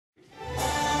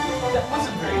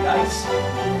ghosts.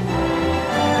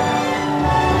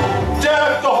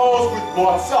 Deck the halls with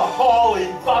lots of holly,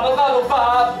 ba ba ba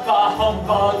ba ba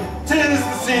humbug. 'Tis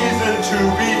the season to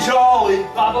be jolly,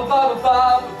 ba ba ba ba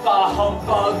ba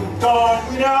humbug. Don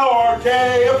we now our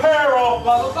gay apparel,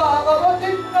 ba ba ba ba.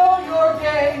 Didn't know you're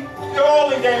gay.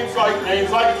 All in names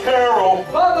like Carol,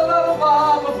 ba ba ba ba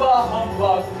ba ba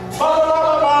humbug, ba ba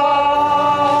ba ba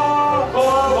ba ba.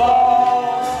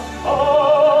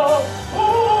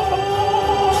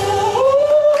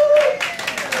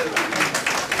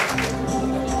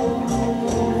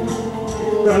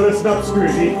 Now listen up,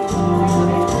 Scrooge.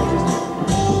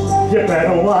 You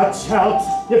better watch out.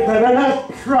 You better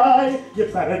not cry. You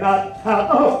better not pout.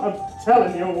 Oh, I'm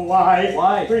telling you why.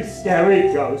 Why? 3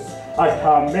 scary ghosts are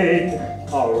coming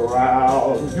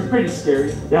around. You're pretty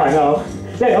scary. Yeah, I know.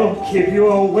 They'll keep you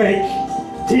awake,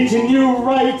 teaching you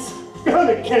right.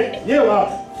 Gonna get you a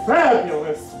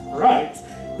fabulous fright.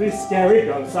 3 scary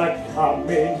ghosts are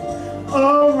coming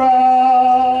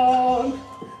around.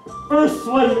 First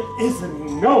one is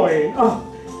annoying. Oh,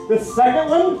 the second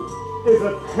one is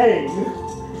a pain.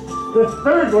 The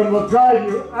third one will drive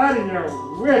you out of your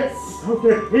wits. Don't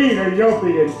get beat or you'll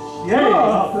be in jail.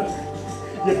 Oh.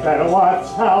 You better watch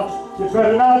out. You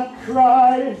better not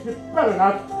cry. You better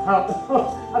not pout.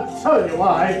 Oh, I'll tell you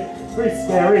why. 3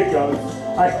 scary ghosts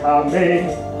are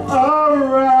coming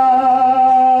around.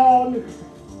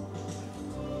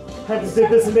 Haven't did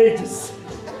this in ages.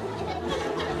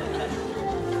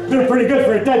 They're pretty good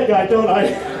for a dead guy, don't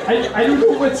I? I don't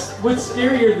know what's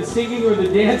scarier, the singing or the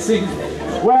dancing.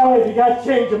 Well, if you got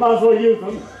change, you might as well use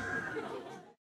them.